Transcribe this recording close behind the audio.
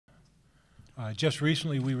Just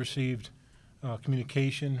recently we received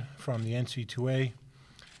communication from the NC2A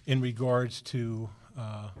in regards to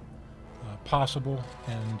possible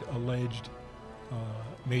and alleged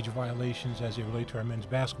major violations as they relate to our men's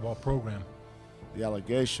basketball program. The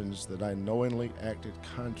allegations that I knowingly acted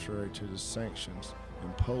contrary to the sanctions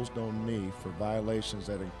imposed on me for violations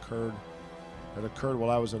that occurred while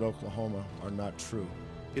I was at Oklahoma are not true.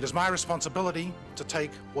 It is my responsibility to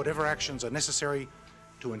take whatever actions are necessary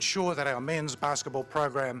to ensure that our men's basketball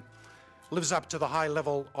program lives up to the high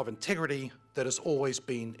level of integrity that has always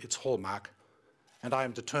been its hallmark, and I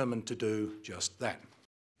am determined to do just that.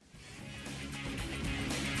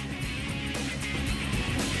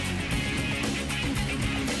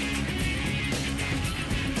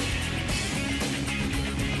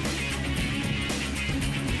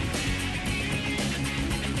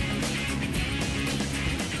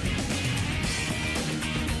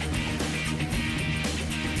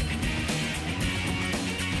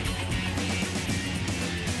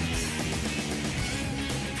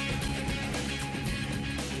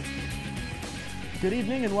 Good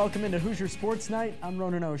evening and welcome into Hoosier Sports Night. I'm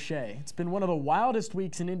Ronan O'Shea. It's been one of the wildest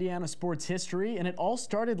weeks in Indiana sports history, and it all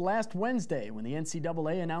started last Wednesday when the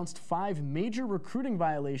NCAA announced 5 major recruiting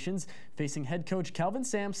violations facing head coach Kelvin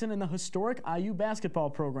Sampson and the historic IU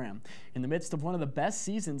basketball program. In the midst of one of the best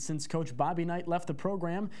seasons since Coach Bobby Knight left the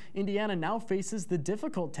program, Indiana now faces the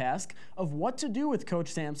difficult task of what to do with Coach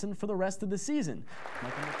Sampson for the rest of the season.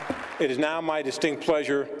 It is now my distinct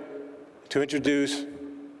pleasure to introduce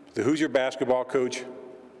the Hoosier basketball coach,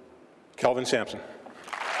 Kelvin Sampson.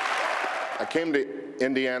 I came to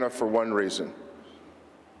Indiana for one reason.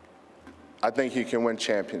 I think you can win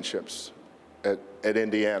championships at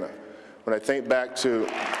Indiana. When I think back to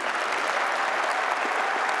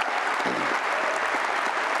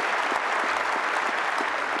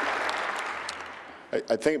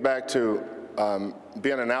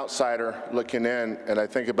being an outsider looking in, and I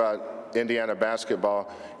think about Indiana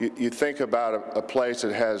basketball, you think about a place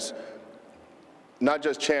that has not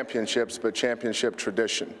just championships, but championship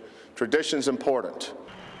tradition. Tradition's important.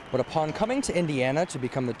 But upon coming to Indiana to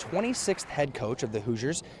become the 26th head coach of the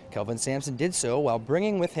Hoosiers, Kelvin Sampson did so while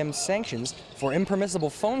bringing with him sanctions for impermissible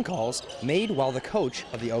phone calls made while the coach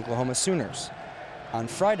of the Oklahoma Sooners. On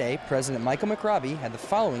Friday, President Michael McRobbie had the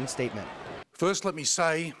following statement. First, let me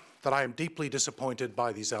say that I am deeply disappointed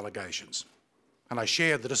by these allegations, and I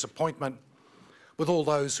share the disappointment with all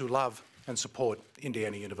those who love and support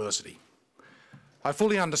Indiana University. I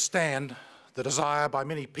fully understand the desire by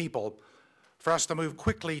many people for us to move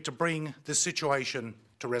quickly to bring this situation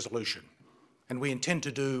to resolution, and we intend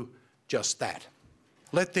to do just that.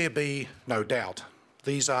 Let there be no doubt,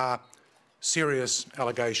 these are serious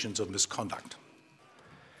allegations of misconduct.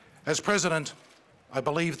 As President, I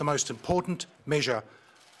believe the most important measure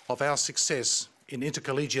of our success in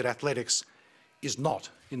intercollegiate athletics is not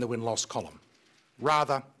in the win-loss column.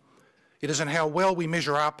 Rather, it is in how well we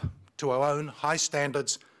measure up to our own high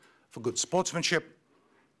standards for good sportsmanship,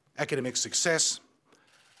 academic success,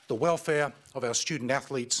 the welfare of our student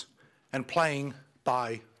athletes, and playing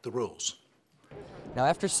by the rules. Now,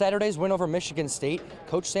 after Saturday's win over Michigan State,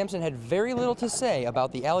 Coach Sampson had very little to say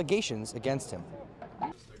about the allegations against him.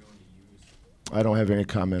 I don't have any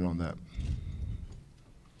comment on that.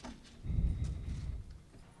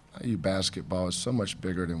 IU basketball is so much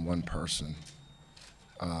bigger than one person.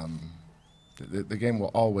 The game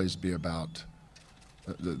will always be about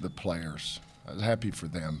the players. I was happy for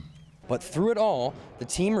them. But through it all, the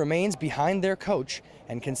team remains behind their coach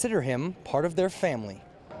and consider him part of their family.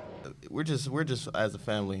 We're just as a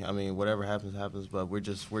family. I mean, whatever happens, happens. But we're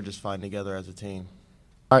just fine together as a team.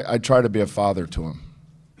 I try to be a father to them,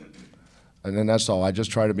 and then that's all. I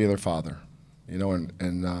just try to be their father, you know.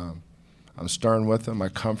 And I'm stern with them. I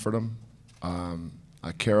comfort them.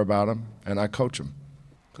 I care about them, and I coach them.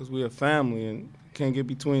 Because we're a family and can't get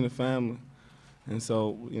between the family. And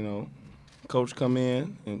so, you know, Coach come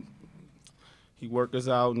in and he work us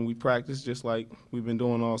out and we practice just like we've been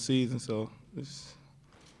doing all season. So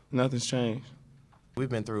nothing's changed. We've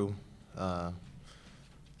been through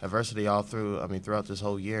adversity all through, throughout this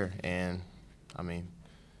whole year. And,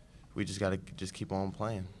 we just got to keep on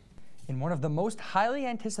playing. In one of the most highly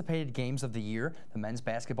anticipated games of the year, the men's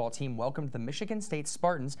basketball team welcomed the Michigan State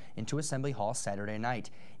Spartans into Assembly Hall Saturday night.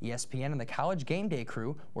 ESPN and the College Game Day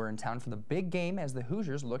crew were in town for the big game as the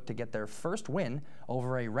Hoosiers looked to get their first win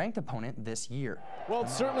over a ranked opponent this year. Well,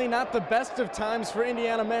 it's certainly not the best of times for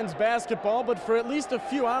Indiana men's basketball, but for at least a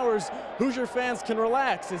few hours, Hoosier fans can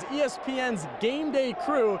relax as ESPN's Game Day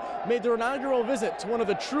crew made their inaugural visit to one of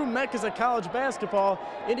the true meccas of college basketball,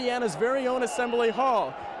 Indiana's very own Assembly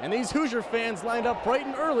Hall. and these Hoosier fans lined up bright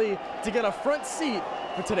and early to get a front seat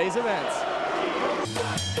for today's events.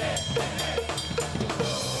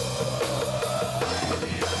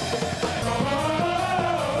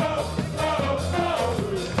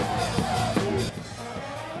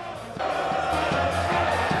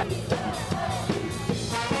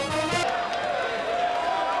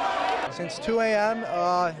 Since 2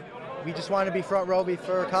 a.m., we just wanted to be front row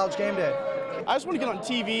for College Game Day. I just want to get on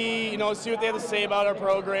TV, you know, see what they have to say about our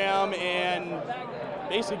program and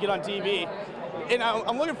basically get on TV. And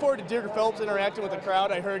I'm looking forward to Digger Phelps interacting with the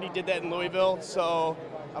crowd. I heard he did that in Louisville, so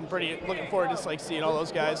I'm pretty looking forward to just like seeing all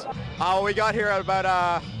those guys. We got here at about,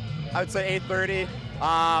 I would say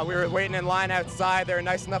 8:30. We were waiting in line outside. They were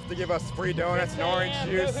nice enough to give us free donuts and orange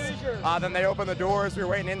juice. Then they opened the doors. We were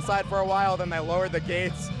waiting inside for a while. Then they lowered the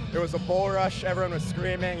gates. It was a bull rush. Everyone was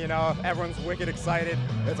screaming. You know, everyone's wicked excited.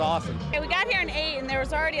 It's awesome. Okay, we got here at 8, and there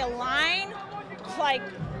was already a line, like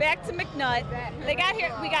back to McNutt. They got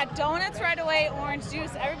here. We got donuts right away, orange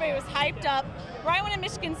juice. Everybody was hyped up. Right when a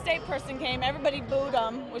Michigan State person came, everybody booed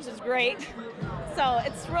them, which is great. So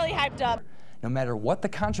it's really hyped up. No matter what the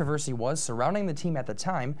controversy was surrounding the team at the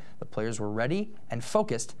time, the players were ready and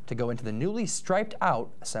focused to go into the newly striped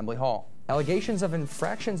out Assembly Hall. Allegations of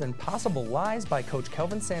infractions and possible lies by Coach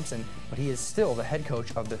Kelvin Sampson, but he is still the head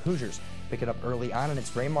coach of the Hoosiers. Pick it up early on, and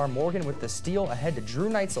it's Raymar Morgan with the steal ahead to Drew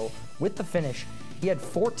Neitzel with the finish. He had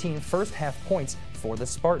 14 first-half points for the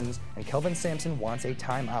Spartans, and Kelvin Sampson wants a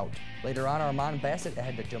timeout. Later on, Armand Bassett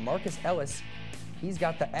ahead to Jamarcus Ellis. He's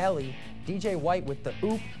got the alley. DJ White with the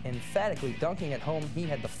oop, emphatically dunking at home. He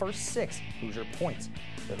had the first 6 Hoosier points.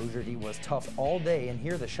 The Hoosier D was tough all day, and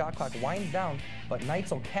here the shot clock winds down, but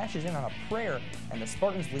Neitzel cashes in on a prayer, and the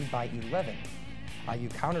Spartans lead by 11. IU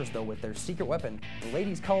counters, though, with their secret weapon. The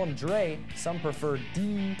ladies call him Dre, some prefer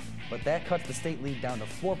D, but that cuts the state lead down to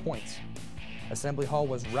 4 points. Assembly Hall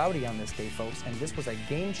was rowdy on this day, folks, and this was a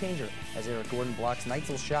game changer as Eric Gordon blocks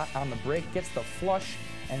Neitzel's shot on the break, gets the flush,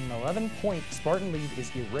 and an 11-point Spartan lead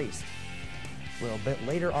is erased. A little bit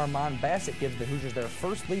later, Armand Bassett gives the Hoosiers their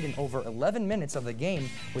first lead in over 11 minutes of the game.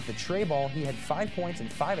 With the tray ball, he had 5 points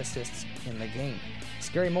and 5 assists in the game.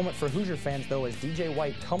 Scary moment for Hoosier fans, though, as DJ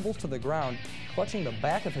White tumbles to the ground, clutching the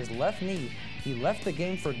back of his left knee. He left the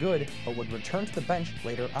game for good, but would return to the bench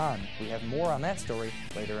later on. We have more on that story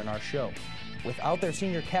later in our show. Without their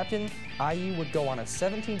senior captain, IU would go on a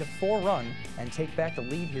 17-4 run and take back the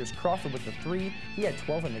lead. Here's Crawford with the 3. He had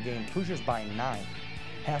 12 in the game. Hoosiers by 9.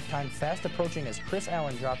 Halftime fast approaching as Chris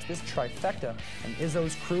Allen drops this trifecta, and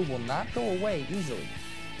Izzo's crew will not go away easily.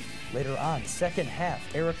 Later on, second half,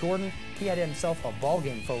 Eric Gordon, he had himself a ball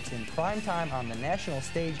game, folks. In prime time on the national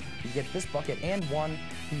stage, he gets this bucket and one.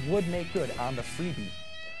 He would make good on the freebie.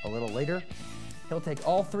 A little later, he'll take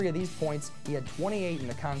all 3 of these points. He had 28 in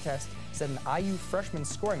the contest, set an IU freshman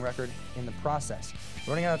scoring record in the process.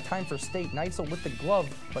 Running out of time for State, Neitzel with the glove,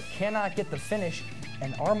 but cannot get the finish,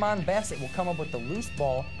 and Armand Bassett will come up with the loose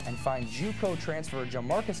ball and find JUCO transfer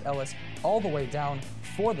Jamarcus Ellis all the way down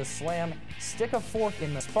for the slam. Stick a fork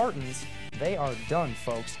in the Spartans. They are done,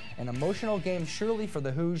 folks. An emotional game surely for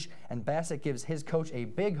the Hoosiers, and Bassett gives his coach a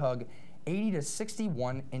big hug.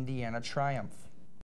 80-61 Indiana triumph.